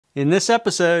In this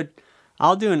episode,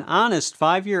 I'll do an honest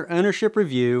 5-year ownership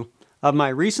review of my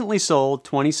recently sold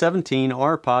 2017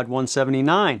 R-Pod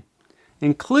 179,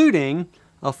 including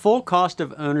a full cost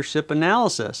of ownership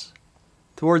analysis.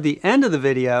 Toward the end of the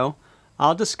video,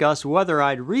 I'll discuss whether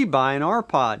I'd rebuy an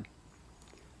R-Pod.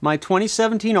 My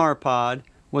 2017 R-Pod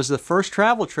was the first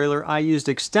travel trailer I used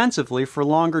extensively for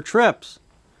longer trips.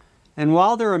 And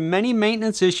while there are many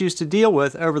maintenance issues to deal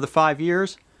with over the 5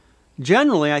 years,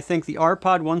 generally I think the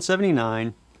R-Pod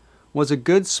 179 was a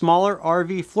good smaller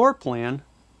RV floor plan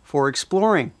for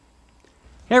exploring.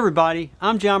 Hey everybody,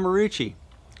 I'm John Marucci.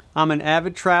 I'm an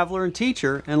avid traveler and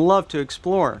teacher and love to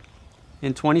explore.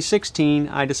 In 2016,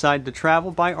 I decided to travel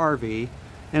by RV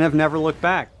and have never looked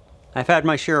back. I've had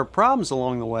my share of problems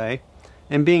along the way,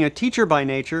 and being a teacher by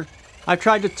nature, I've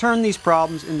tried to turn these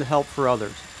problems into help for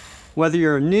others. Whether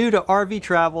you're new to RV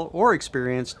travel or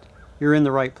experienced, you're in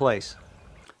the right place.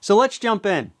 So let's jump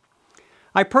in.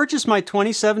 I purchased my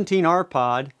 2017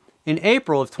 R-Pod in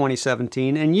April of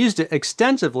 2017 and used it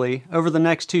extensively over the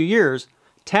next 2 years,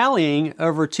 tallying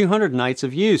over 200 nights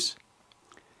of use.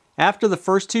 After the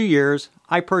first 2 years,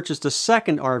 I purchased a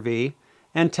second RV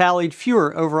and tallied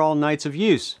fewer overall nights of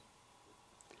use.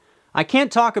 I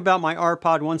can't talk about my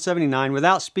R-Pod 179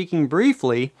 without speaking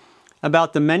briefly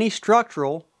about the many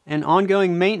structural and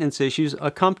ongoing maintenance issues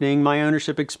accompanying my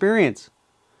ownership experience.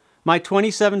 My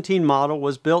 2017 model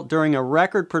was built during a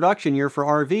record production year for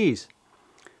RVs.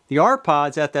 The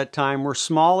R-Pods at that time were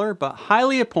smaller but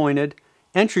highly appointed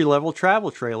entry-level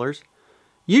travel trailers,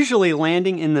 usually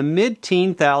landing in the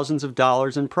mid-teen thousands of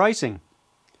dollars in pricing.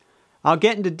 I'll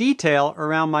get into detail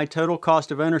around my total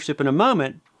cost of ownership in a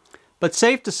moment, but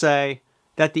safe to say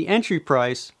that the entry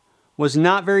price was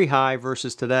not very high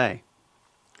versus today.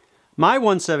 My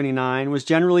 179 was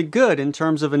generally good in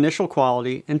terms of initial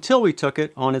quality until we took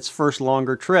it on its first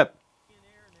longer trip.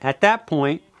 At that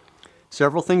point,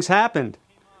 several things happened,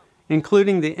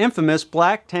 including the infamous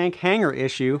black tank hanger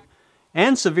issue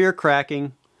and severe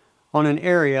cracking on an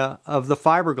area of the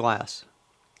fiberglass.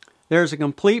 There's a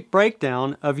complete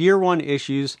breakdown of year one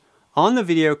issues on the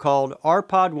video called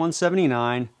R-Pod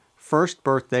 179 First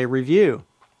Birthday Review.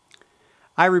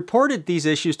 I reported these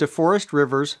issues to Forest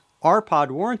River's R-Pod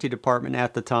warranty department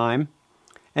at the time,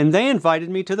 and they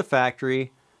invited me to the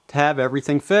factory to have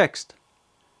everything fixed.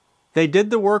 They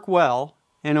did the work well,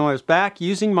 and I was back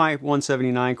using my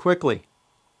 179 quickly.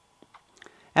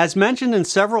 As mentioned in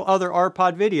several other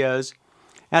R-Pod videos,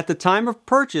 at the time of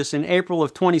purchase in April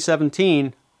of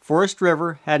 2017, Forest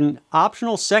River had an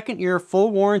optional second-year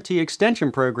full warranty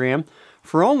extension program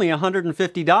for only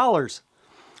 $150.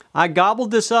 I gobbled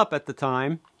this up at the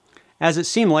time, as it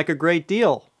seemed like a great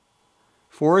deal.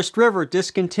 Forest River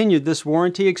discontinued this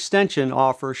warranty extension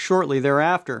offer shortly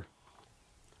thereafter.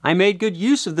 I made good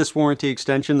use of this warranty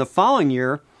extension the following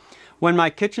year when my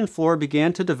kitchen floor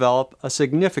began to develop a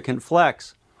significant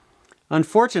flex.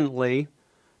 Unfortunately,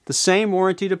 the same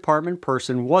warranty department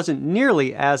person wasn't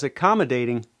nearly as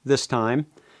accommodating this time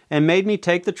and made me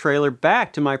take the trailer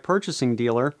back to my purchasing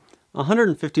dealer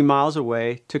 150 miles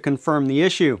away to confirm the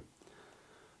issue.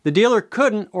 The dealer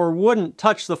couldn't or wouldn't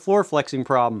touch the floor flexing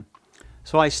problem,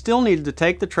 so I still needed to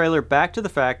take the trailer back to the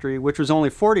factory, which was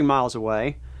only 40 miles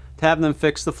away, to have them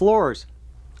fix the floors.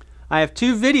 I have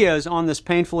 2 videos on this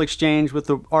painful exchange with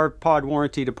the R-Pod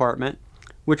warranty department,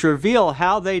 which reveal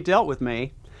how they dealt with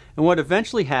me and what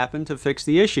eventually happened to fix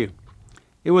the issue.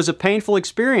 It was a painful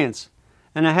experience,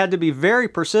 and I had to be very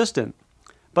persistent,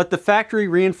 but the factory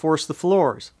reinforced the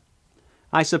floors.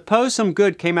 I suppose some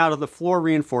good came out of the floor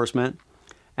reinforcement,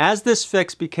 as this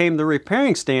fix became the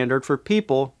repairing standard for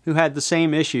people who had the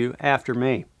same issue after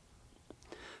me.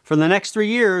 For the next 3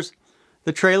 years,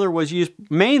 the trailer was used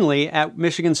mainly at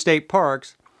Michigan State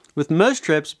parks, with most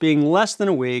trips being less than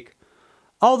a week,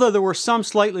 although there were some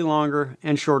slightly longer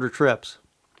and shorter trips.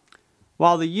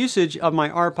 While the usage of my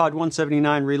R-Pod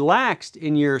 179 relaxed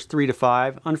in years 3 to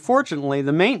 5, unfortunately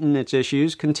the maintenance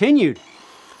issues continued,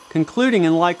 concluding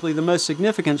in likely the most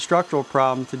significant structural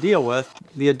problem to deal with,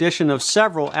 the addition of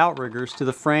several outriggers to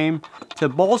the frame to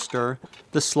bolster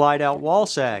the slide-out wall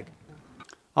sag.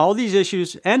 All these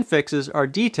issues and fixes are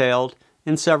detailed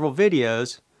in several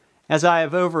videos, as I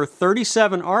have over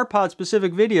 37 R-Pod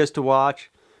specific videos to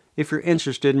watch if you're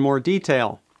interested in more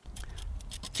detail.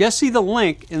 Just see the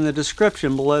link in the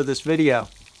description below this video.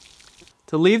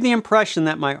 To leave the impression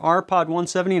that my R-Pod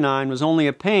 179 was only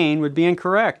a pain would be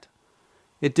incorrect.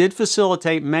 It did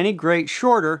facilitate many great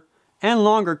shorter and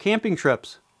longer camping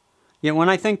trips. Yet when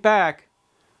I think back,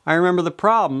 I remember the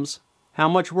problems, how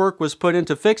much work was put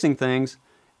into fixing things,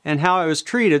 and how I was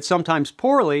treated, sometimes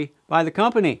poorly, by the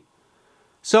company.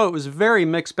 So it was a very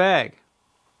mixed bag.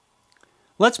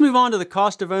 Let's move on to the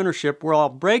cost of ownership, where I'll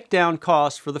break down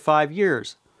costs for the 5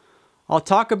 years. I'll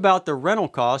talk about the rental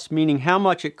cost, meaning how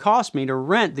much it cost me to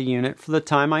rent the unit for the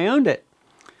time I owned it.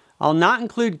 I'll not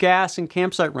include gas and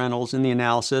campsite rentals in the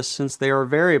analysis since they are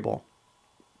variable.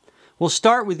 We'll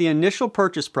start with the initial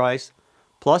purchase price,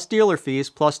 plus dealer fees,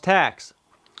 plus tax.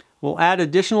 We'll add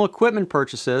additional equipment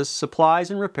purchases, supplies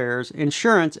and repairs,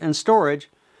 insurance and storage,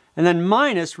 and then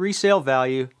minus resale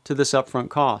value to this upfront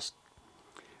cost.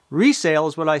 Resale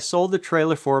is what I sold the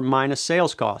trailer for minus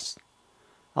sales costs.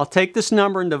 I'll take this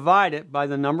number and divide it by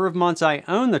the number of months I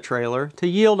own the trailer to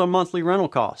yield a monthly rental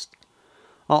cost.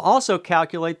 I'll also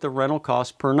calculate the rental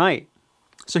cost per night.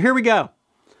 So here we go.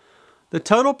 The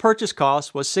total purchase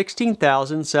cost was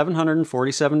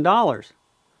 $16,747.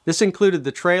 This included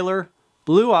the trailer,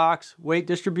 Blue Ox, weight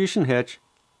distribution hitch,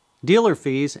 dealer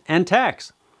fees, and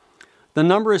tax. The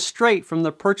number is straight from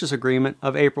the purchase agreement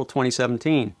of April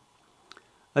 2017.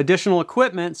 Additional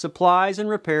equipment, supplies, and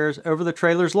repairs over the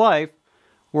trailer's life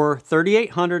were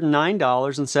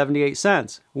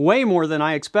 $3,809.78, way more than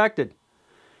I expected.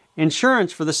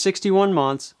 Insurance for the 61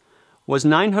 months was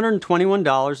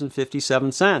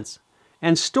 $921.57,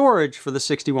 and storage for the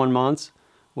 61 months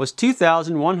was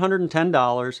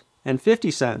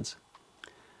 $2,110.50.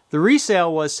 The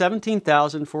resale was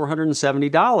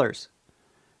 $17,470.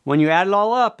 When you add it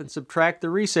all up and subtract the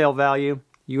resale value,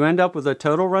 you end up with a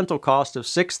total rental cost of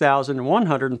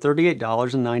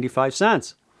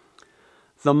 $6,138.95.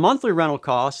 The monthly rental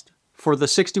cost for the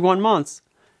 61 months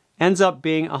ends up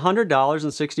being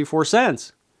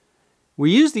 $100.64.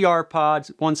 We used the RPod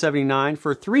 179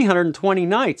 for 320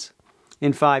 nights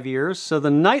in 5 years, so the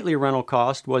nightly rental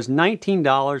cost was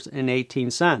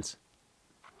 $19.18.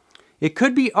 It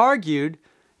could be argued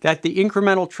that the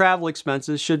incremental travel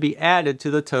expenses should be added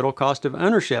to the total cost of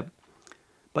ownership,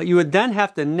 but you would then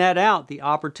have to net out the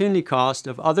opportunity cost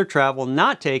of other travel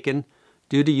not taken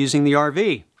due to using the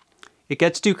RV. It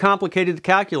gets too complicated to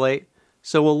calculate,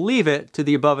 so we'll leave it to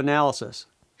the above analysis.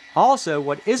 Also,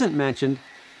 what isn't mentioned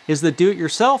is the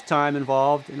do-it-yourself time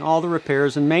involved in all the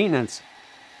repairs and maintenance.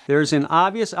 There's an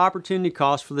obvious opportunity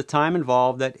cost for the time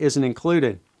involved that isn't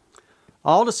included.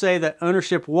 All to say that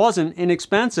ownership wasn't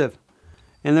inexpensive,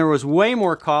 and there was way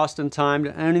more cost and time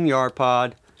to owning the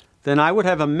RPod than I would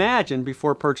have imagined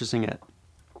before purchasing it.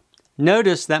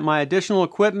 Notice that my additional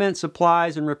equipment,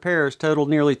 supplies, and repairs totaled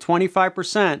nearly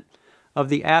 25% of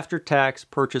the after-tax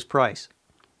purchase price.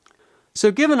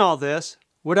 So given all this,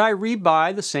 would I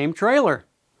rebuy the same trailer?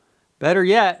 Better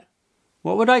yet,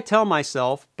 what would I tell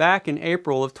myself back in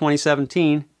April of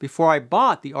 2017 before I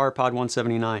bought the RPod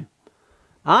 179?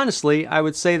 Honestly, I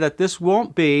would say that this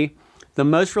won't be the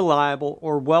most reliable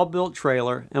or well-built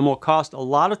trailer and will cost a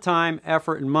lot of time,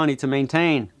 effort, and money to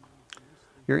maintain.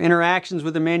 Your interactions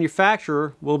with the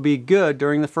manufacturer will be good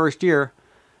during the first year,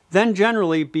 then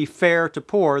generally be fair to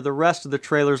poor the rest of the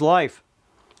trailer's life.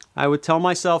 I would tell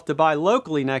myself to buy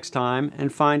locally next time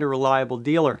and find a reliable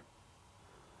dealer.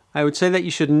 I would say that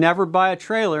you should never buy a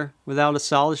trailer without a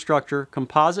solid structure,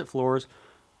 composite floors,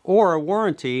 or a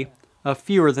warranty of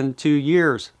fewer than 2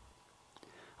 years.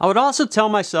 I would also tell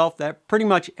myself that pretty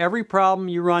much every problem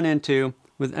you run into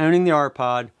with owning the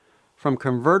RPod, from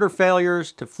converter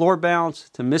failures to floor bounce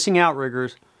to missing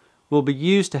outriggers, will be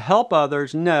used to help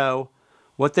others know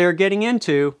what they are getting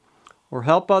into or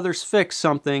help others fix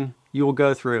something you will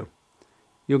go through.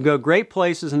 You'll go great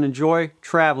places and enjoy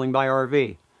traveling by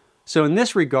RV. So in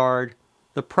this regard,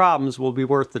 the problems will be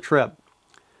worth the trip.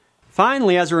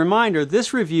 Finally, as a reminder,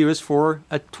 this review is for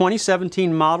a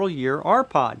 2017 model year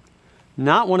RPod,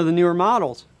 not one of the newer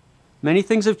models. Many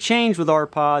things have changed with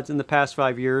RPods in the past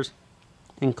 5 years,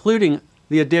 including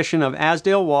the addition of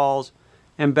Asdale walls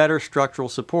and better structural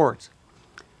supports.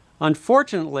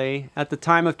 Unfortunately, at the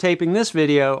time of taping this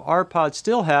video, RPods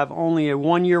still have only a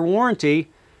 1-year warranty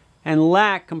and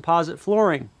lack composite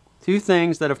flooring, 2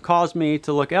 things that have caused me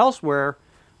to look elsewhere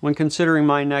when considering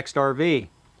my next RV.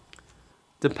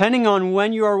 Depending on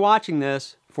when you are watching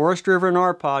this, Forest River and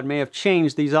RPod may have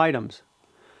changed these items.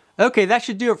 Okay, that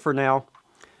should do it for now.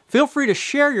 Feel free to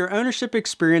share your ownership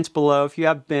experience below if you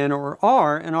have been or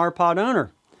are an RPod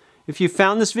owner. If you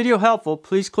found this video helpful,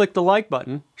 please click the like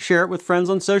button, share it with friends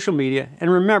on social media,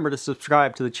 and remember to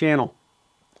subscribe to the channel.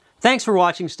 Thanks for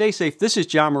watching, stay safe, this is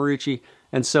John Marucci,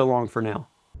 and so long for now.